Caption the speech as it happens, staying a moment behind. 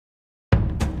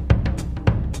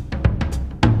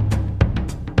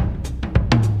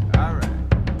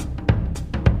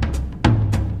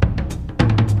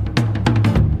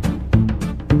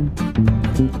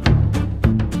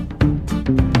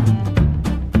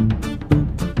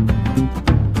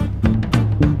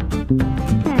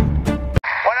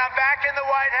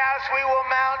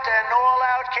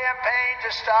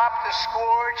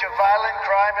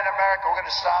crime in America. We're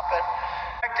going to stop it.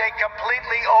 They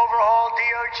completely overhauled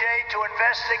DOJ to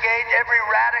investigate every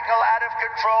radical,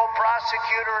 out-of-control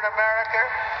prosecutor in America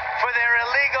for their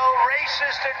illegal,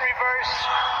 racist, and reverse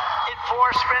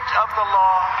enforcement of the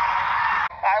law.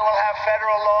 I will have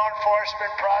federal law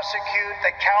enforcement prosecute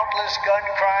the countless gun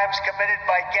crimes committed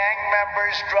by gang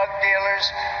members, drug dealers,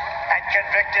 and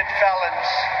convicted felons.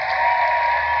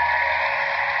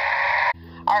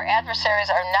 Our adversaries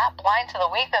are not blind to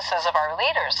the weaknesses of our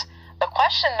leaders. The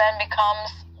question then becomes,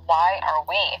 why are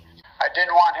we? I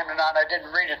didn't want him to know, and I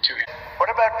didn't read it to him. What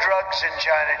about drugs in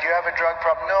China? Do you have a drug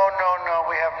problem? No,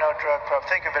 we have no drug problem.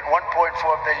 Think of it, 1.4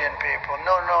 billion people.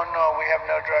 No, we have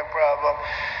no drug problem.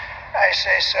 I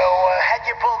say, so how'd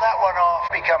you pull that one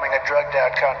off? Becoming a drugged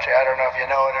out country. I don't know if you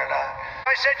know it or not.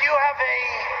 I said, you have a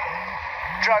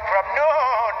drug problem? No.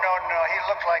 He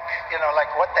looked like,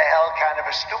 like what the hell kind of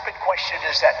a stupid question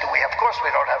is that? Do we? Of course we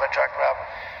don't have a drug problem.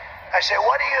 I say,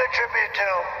 what do you attribute to?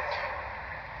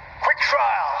 Quick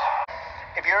trial.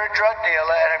 If you're a drug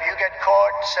dealer and if you get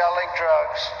caught selling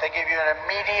drugs, they give you an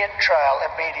immediate trial,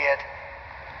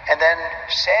 and then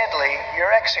sadly,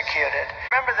 you're executed.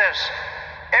 Remember this,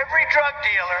 every drug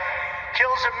dealer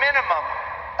kills a minimum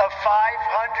of 500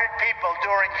 people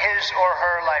during his or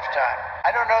her lifetime.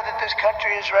 I don't know that this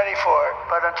country is ready for it,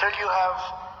 but until you have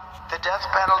the death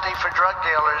penalty for drug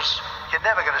dealers, you're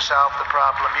never going to solve the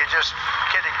problem. You're just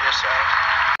kidding yourself.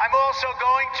 I'm also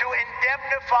going to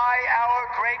indemnify our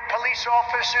great police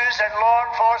officers and law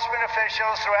enforcement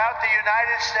officials throughout the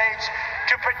United States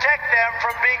to protect them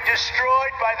from being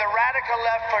destroyed by the radical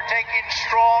left for taking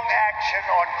strong action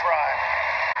on crime.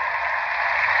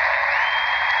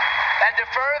 And to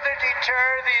further deter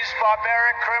these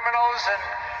barbaric criminals and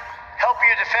help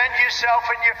you defend yourself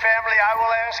and your family, I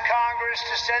will ask Congress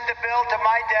to send a bill to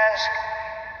my desk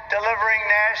delivering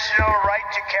national right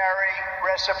to carry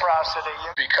reciprocity.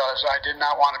 Because I did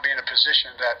not want to be in a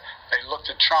position that they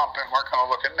looked at Trump and weren't going to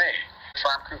look at me.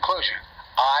 Firm conclusion,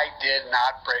 I did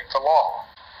not break the law.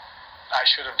 I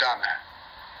should have done that.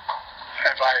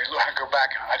 If I go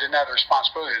back, I didn't have the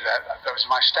responsibility of that. That was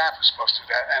my staff was supposed to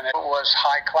do that. And it was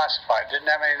high classified. Didn't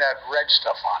have any of that red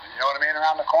stuff on it. You know what I mean?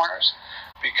 Around the corners.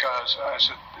 Because,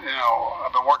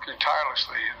 I've been working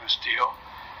tirelessly in this deal.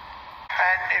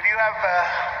 And if you have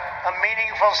a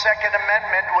meaningful Second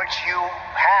Amendment, which you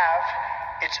have,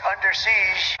 it's under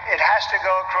siege. It has to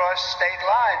go across state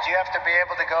lines. You have to be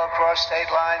able to go across state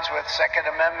lines with Second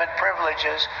Amendment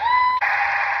privileges.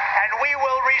 And we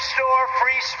will restore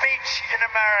free speech in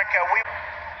America.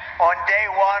 On day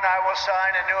one, I will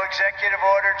sign a new executive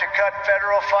order to cut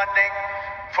federal funding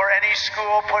for any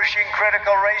school pushing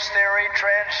critical race theory,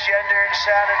 transgender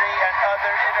insanity, and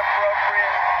other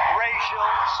inappropriate racial,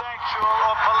 sexual,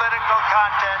 or political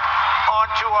content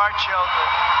onto our children.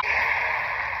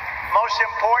 Most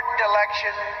important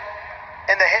election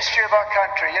in the history of our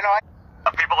country.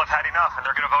 People have had enough, and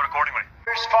they're going to vote accordingly.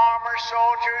 Farmers,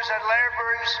 soldiers, and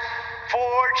laborers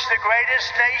forged the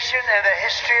greatest nation in the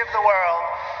history of the world.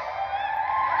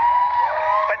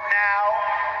 But now,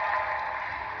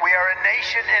 we are a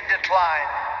nation in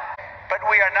decline. But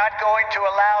we are not going to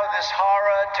allow this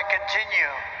horror to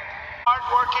continue.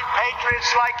 Hard-working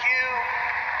patriots like you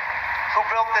who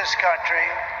built this country,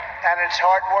 and it's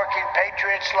hard-working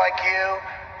patriots like you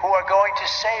who are going to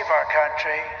save our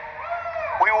country.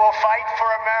 We will fight for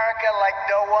America like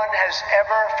no one has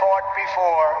ever fought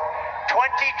before.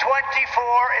 2024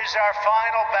 is our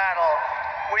final battle.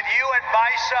 With you at my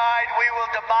side, we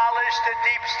will demolish the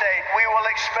deep state. We will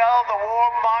expel the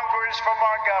warmongers from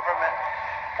our government.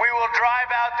 We will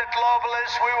drive out the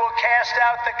globalists. We will cast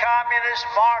out the communists,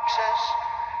 Marxists,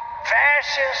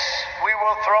 fascists. We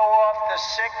will throw off the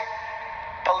sick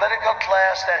political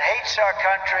class that hates our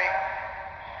country.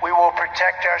 We will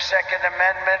protect our Second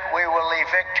Amendment. We will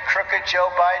evict crooked Joe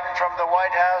Biden from the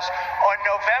White House on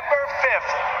November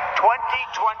 5th,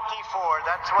 2024.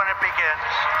 That's when it begins.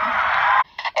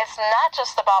 It's not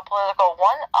just about political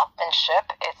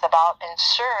one-upmanship. It's about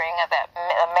ensuring that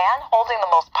the man holding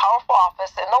the most powerful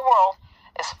office in the world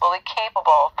is fully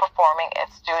capable of performing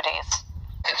its duties.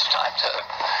 It's time to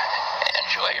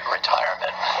enjoy your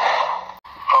retirement.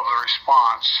 Of the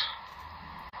response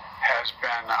has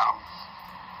been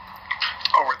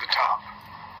over the top.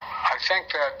 I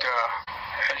think that,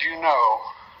 as you know,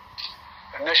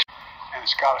 initially, and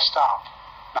it's got to stop.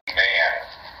 Man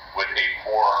with a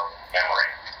poor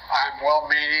memory. I'm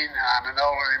well-meaning, and I'm an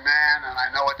elderly man, and I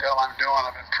know what the hell I'm doing.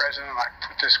 I've been president, I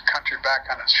put this country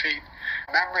back on its feet.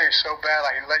 Memory is so bad,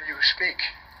 I let you speak.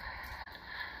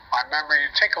 My memory,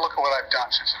 take a look at what I've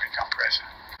done since I become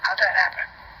president. How'd that happen?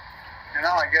 You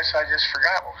know, I guess I just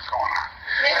forgot what was going on.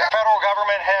 The federal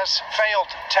government has failed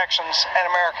Texans and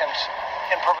Americans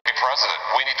in President,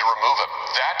 we need to remove him.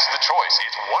 That's the choice.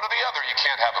 It's one or the other. You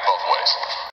can't have it both ways.